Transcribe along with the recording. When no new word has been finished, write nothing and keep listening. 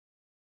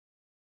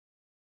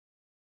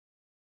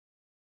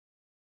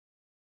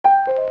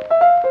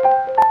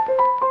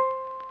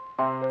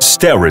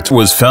Starrett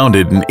was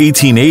founded in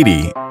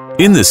 1880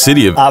 in the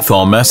city of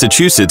Athol,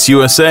 Massachusetts,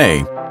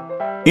 USA,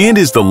 and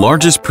is the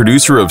largest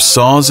producer of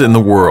saws in the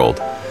world.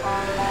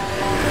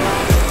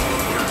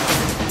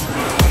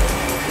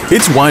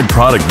 Its wide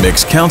product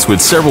mix counts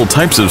with several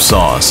types of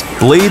saws,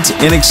 blades,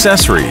 and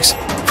accessories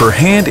for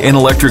hand and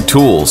electric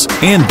tools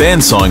and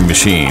bandsawing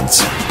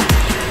machines.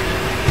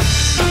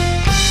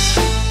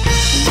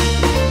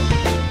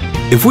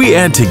 If we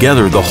add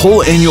together the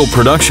whole annual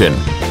production,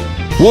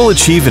 we'll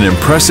achieve an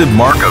impressive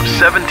mark of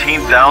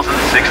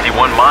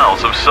 17,061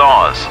 miles of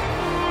saws.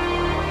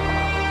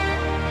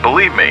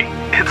 Believe me,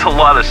 it's a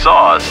lot of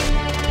saws.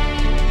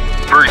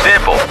 For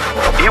example,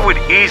 it would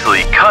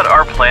easily cut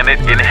our planet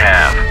in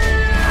half.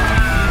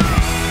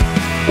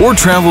 Or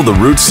travel the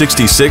Route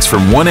 66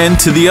 from one end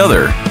to the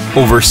other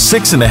over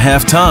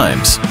 6.5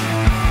 times.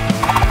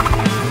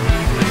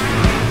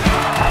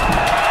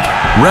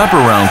 Wrap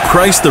around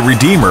Christ the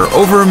Redeemer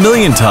over 1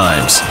 million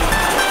times.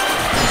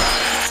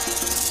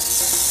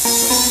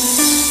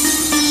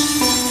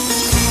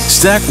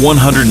 Stack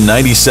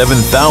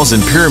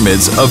 197,000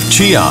 pyramids of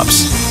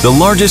Cheops, the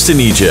largest in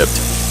Egypt.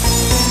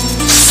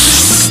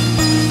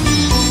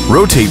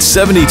 Rotate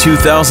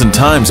 72,000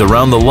 times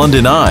around the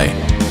London Eye,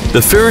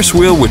 the Ferris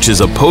wheel which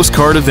is a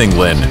postcard of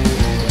England.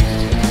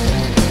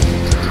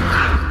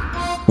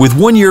 With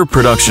 1 year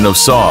production of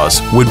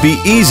saws would be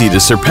easy to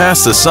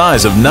surpass the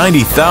size of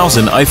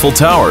 90,000 Eiffel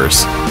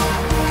Towers.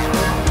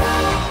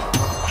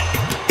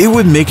 It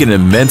would make an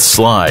immense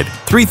slide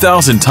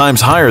 3,000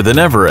 times higher than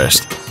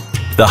Everest,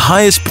 the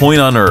highest point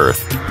on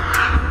Earth.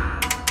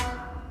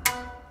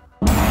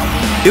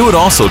 It would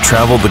also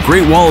travel the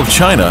Great Wall of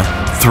China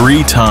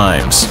 3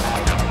 times.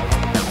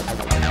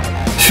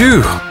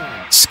 Phew!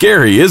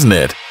 Scary, isn't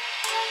it?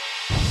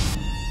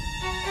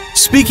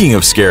 Speaking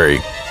of scary,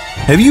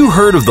 have you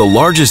heard of the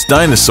largest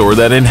dinosaur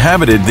that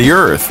inhabited the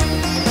Earth?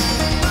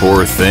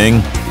 Poor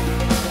thing.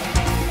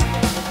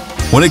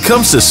 When it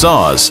comes to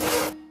saws,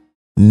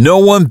 no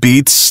one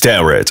beats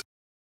Starrett.